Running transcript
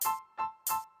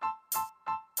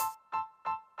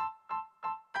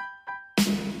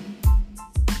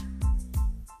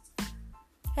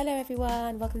Hello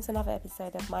everyone, welcome to another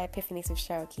episode of My Epiphanies with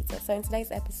Cheryl Keita. So in today's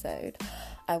episode,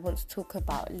 I want to talk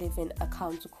about living a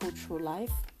countercultural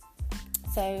life.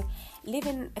 So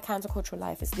living a countercultural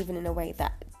life is living in a way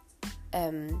that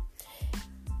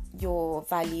your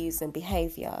values and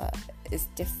behaviour is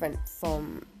different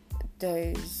from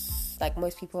those, like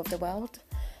most people of the world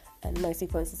and most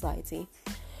people in society.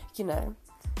 You know,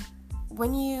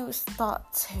 when you start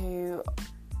to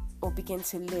or begin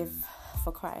to live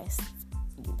for Christ,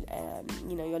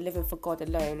 you're living for God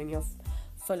alone and you're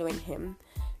following Him,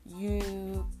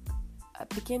 you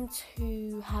begin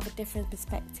to have a different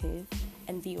perspective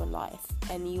and view your life,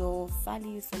 and your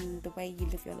values and the way you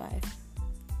live your life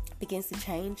begins to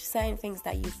change. Certain things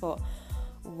that you thought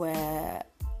were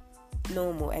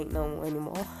normal ain't normal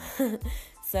anymore.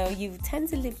 So you tend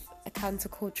to live a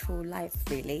countercultural life,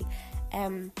 really.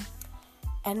 And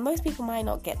most people might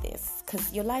not get this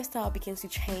because your lifestyle begins to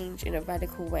change in a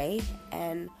radical way,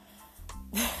 and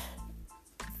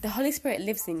the Holy Spirit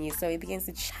lives in you, so it begins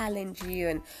to challenge you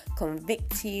and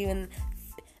convict you, and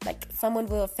like someone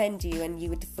will offend you and you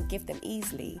would forgive them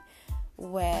easily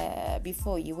where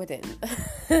before you wouldn't.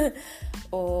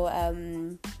 Or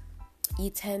you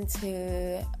tend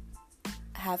to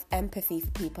have empathy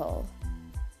for people.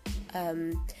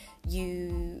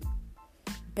 You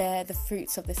bear the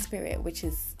fruits of the Spirit, which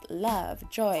is love,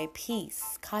 joy,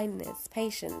 peace, kindness,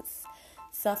 patience,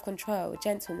 self-control,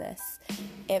 gentleness.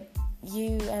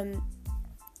 You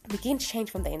begin to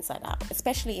change from the inside out,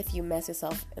 especially if you immerse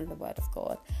yourself in the Word of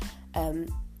God.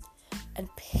 And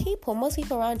most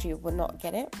people around you will not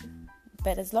get it,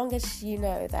 but as long as you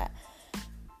know that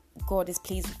God is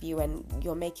pleased with you and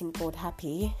you're making God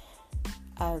happy,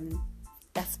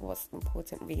 that's what's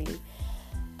important, really.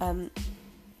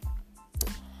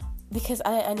 Because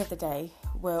at the end of the day,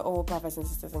 we're all brothers and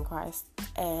sisters in Christ,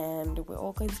 and we're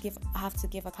all going to have to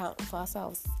give account for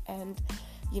ourselves. And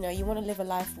you want to live a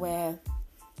life where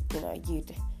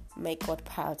you'd make God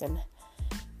proud, and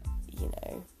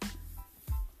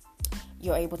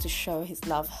you're able to show His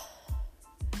love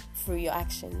through your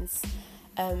actions.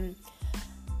 I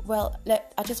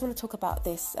just want to talk about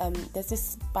this. There's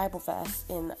this Bible verse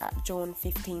in John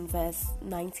 15 verse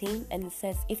 19, and it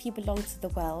says, "If you belong to the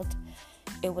world,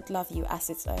 it would love you as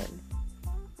its own.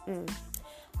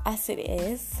 As it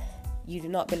is, you do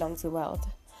not belong to the world,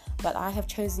 but I have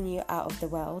chosen you out of the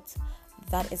world.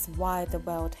 That is why the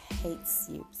world hates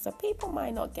you." So people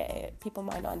might not get it. People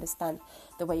might not understand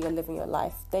the way you're living your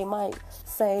life. They might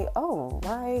say, "Oh,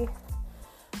 why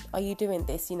are you doing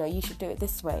this? You should do it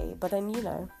this way." But then,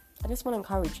 I just want to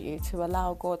encourage you to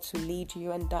allow God to lead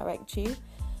you and direct you.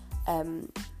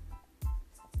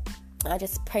 I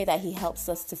just pray that He helps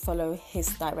us to follow His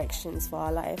directions for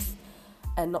our lives,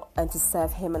 and to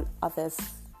serve Him and others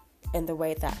in the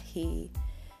way that He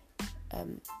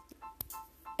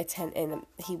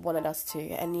He wanted us to.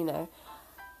 And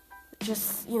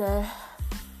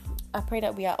I pray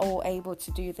that we are all able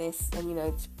to do this, and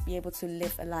to be able to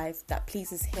live a life that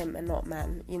pleases Him and not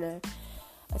man.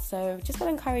 So just want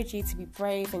to encourage you to be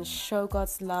brave and show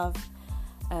God's love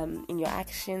in your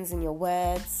actions, in your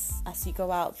words, as you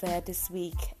go out there this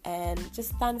week, and just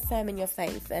stand firm in your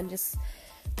faith and just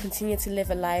continue to live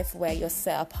a life where you're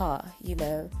set apart.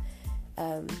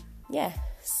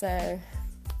 So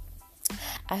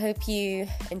I hope you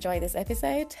enjoy this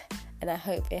episode, and I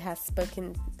hope it has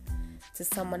spoken to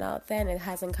someone out there and it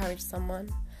has encouraged someone.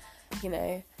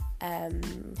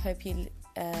 Hope you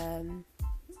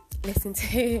listen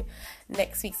to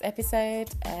next week's episode,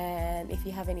 and if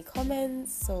you have any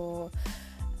comments or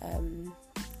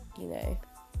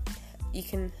you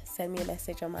can send me a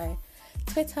message on my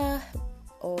Twitter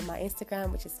or my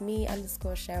Instagram, which is me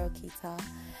 _Cheryl Keita,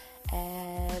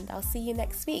 and I'll see you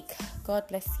next week. God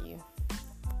bless you.